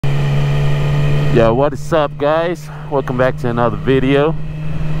Yo, what is up, guys? Welcome back to another video.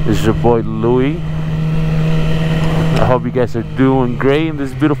 This is your boy Louie. I hope you guys are doing great in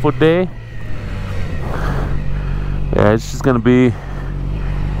this beautiful day. Yeah, it's just gonna be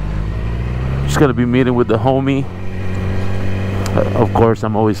meeting with the homie. Of course,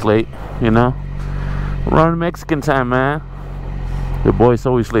 I'm always late, you know. Around Mexican time, man. Your boy's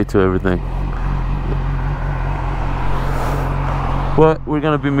always late to everything. But we're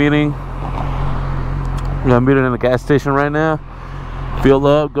gonna be meeting. We're gonna meet in the gas station right now. Fill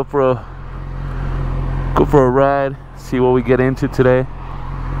up, go for a ride, see what we get into today,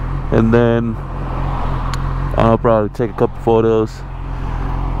 and then I'll probably take a couple photos.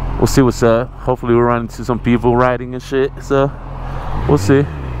 We'll see what's up. Hopefully we'll run into some people riding and shit, so we'll see.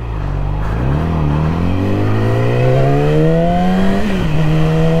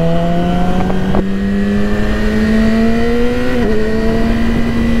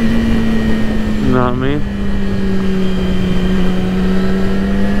 You know what I mean?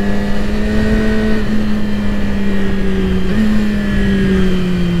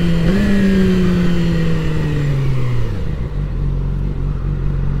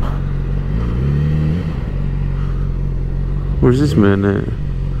 Where's this man at?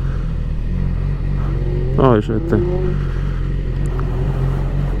 Oh, it's right there.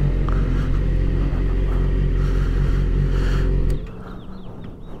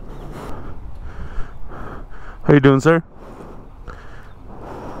 How you doing, sir?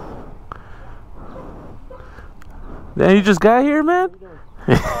 Man, you just got here, man?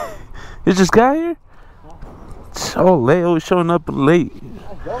 You just got here? So late, always showing up late.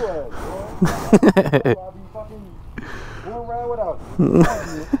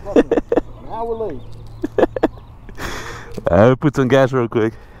 Now we're late. I'll put some gas real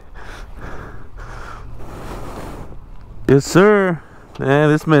quick. Yes, sir. Man,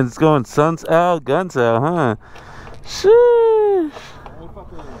 this man's going suns out, guns out, huh? Sheesh. I'll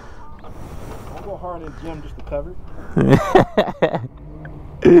go hard in the gym just to cover it.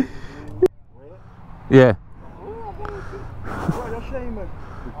 Yeah. Bro, that shit ain't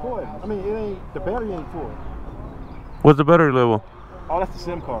recording. I mean, it ain't, the battery ain't full. What's the battery level? Oh, that's the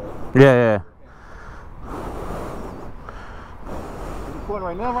SIM card. Yeah. You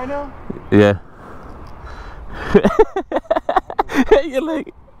recording right now? Yeah. You're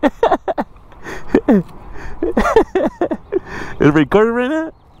like it's recording right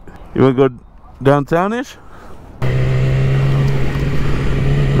now? You wanna go downtownish?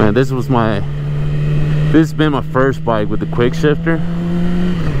 Man, this has been my first bike with the quick shifter.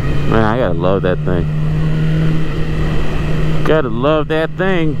 Man, I gotta love that thing. Gotta love that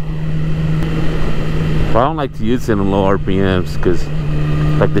thing. But I don't like to use it in low RPMs because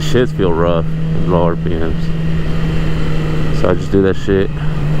like the shits feel rough in low RPMs. So I just do that shit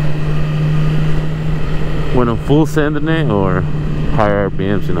when I'm full sending it or higher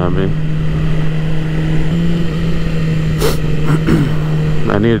RPMs, you know what I mean?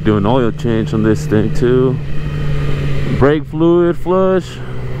 I need to do an oil change on this thing too. Brake fluid flush.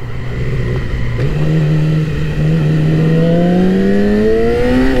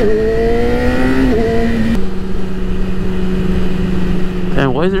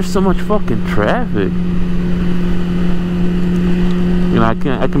 And why is there so much fucking traffic? You know, I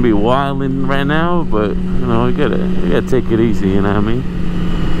can be wilding right now, but you know, you gotta take it easy, you know what I mean?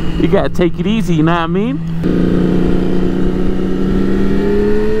 You gotta take it easy, you know what I mean?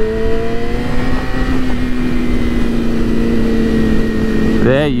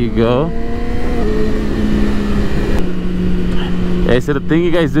 There you go. Hey, so the thing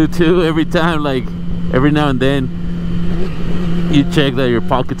you guys do too, every time, like every now and then, you check that your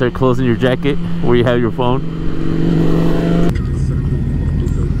pockets are closed in your jacket where you have your phone.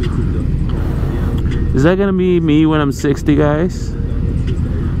 Is that gonna be me when I'm 60, guys?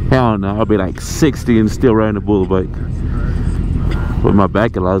 Hell no, I'll be like 60 and still riding a bullet bike. But my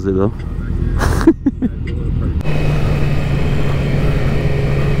back allows it though.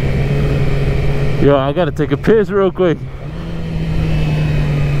 Yo, I gotta take a piss real quick.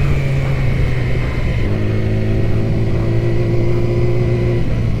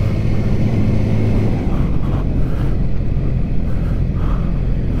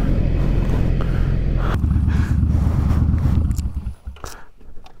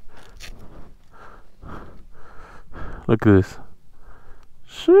 Look at this.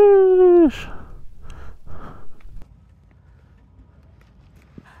 Sheesh.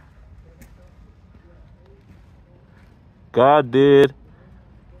 God did.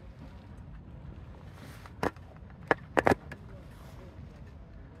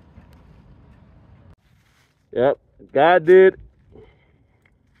 Yep, God did.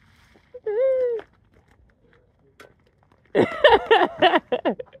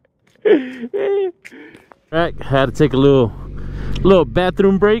 Alright, had to take a little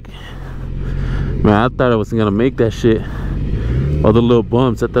bathroom break. Man, I thought I wasn't gonna make that shit. All the little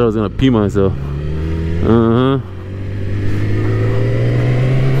bumps, I thought I was gonna pee myself.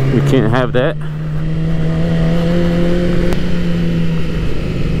 We can't have that.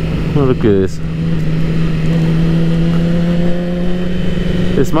 Oh, look at this.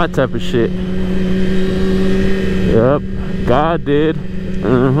 It's my type of shit. Yep, God did.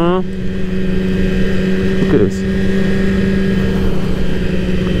 Look at this.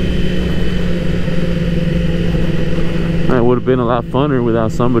 That would have been a lot funner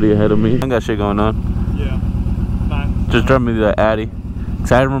without somebody ahead of me. I got shit going on. Yeah. Fine. Just drive me to the Addy.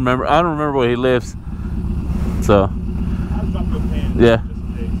 Cause I don't remember where he lives. So. I'll drop your pan. Yeah.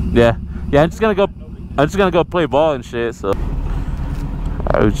 Yeah. I'm just gonna go play ball and shit. So.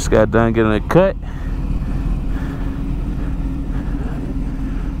 I just got done getting a cut.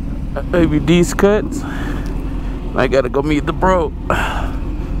 Maybe these cuts. I gotta go meet the bro.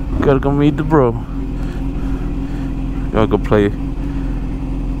 Gotta go play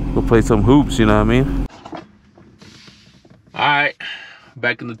some hoops, you know what I mean? Alright,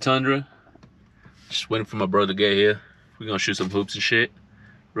 back in the tundra. Just waiting for my brother to get here. We're gonna shoot some hoops and shit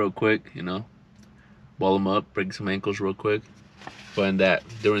real quick, you know. Ball him up, break some ankles real quick. But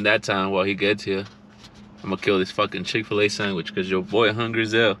during that time while he gets here, I'm gonna kill this fucking Chick-fil-A sandwich because your boy hungry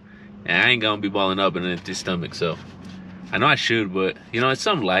as hell. And I ain't gonna be balling up in an empty stomach, so. I know I should, but you know, it's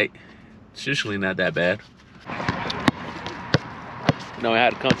something light. It's usually not that bad. Now I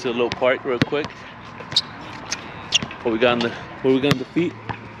had to come to a little park real quick. What we got on the feet?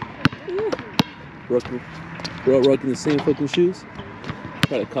 We're all rocking the same fucking shoes.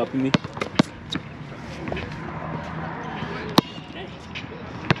 Try to copy me.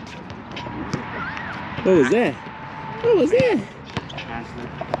 What was that? What was that?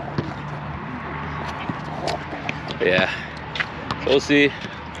 Yeah. So we'll see.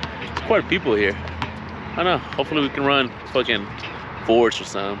 There's quite a people here. I don't know. Hopefully we can run fucking forwards or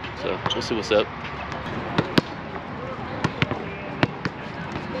something. So we'll see what's up.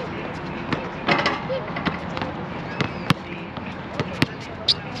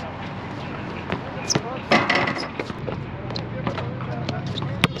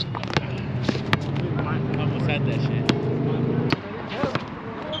 Almost had that shit.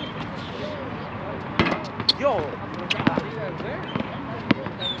 Yo!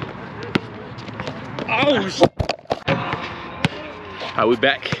 Oh shit! Alright, we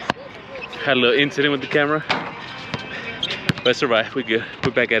back. Had a little incident with the camera, but survived. We good.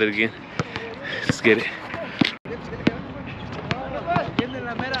 We're back at it again. Let's get it.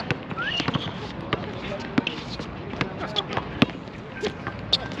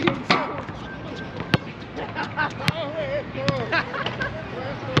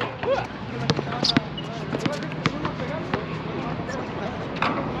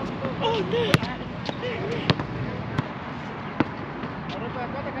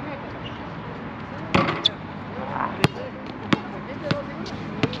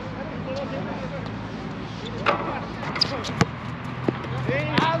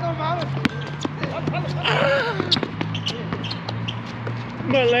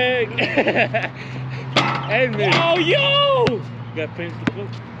 My leg. Hey man. Oh yo! Got pains to close.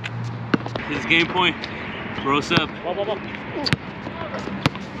 This is game point. Roast up.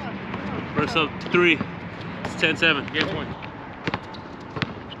 Roast up 3. It's 10-7. Game point.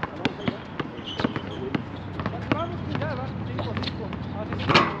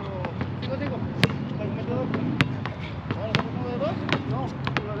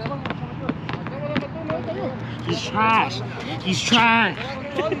 He's trash. He's trash.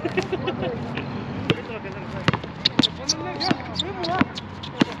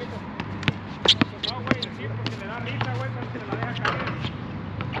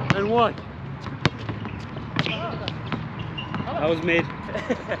 And what? I was mid.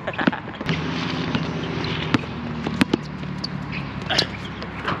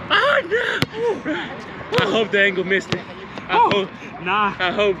 I hope the angle missed it.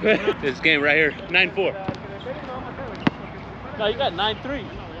 I hope. This game right here, 9-4. No, you got 9-3.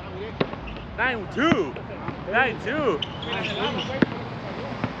 9-2. 9-2.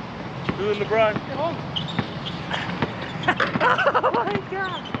 Doing LeBron. Oh my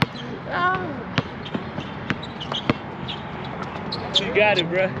God. Oh. You got it,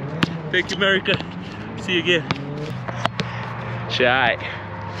 bro. Thank you, America. See you again. Shy.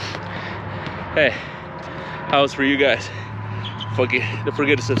 Hey, how was for you guys? Don't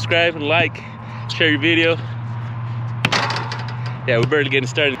forget to subscribe and like, share your video. Yeah, we're barely getting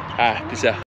started. Peace out.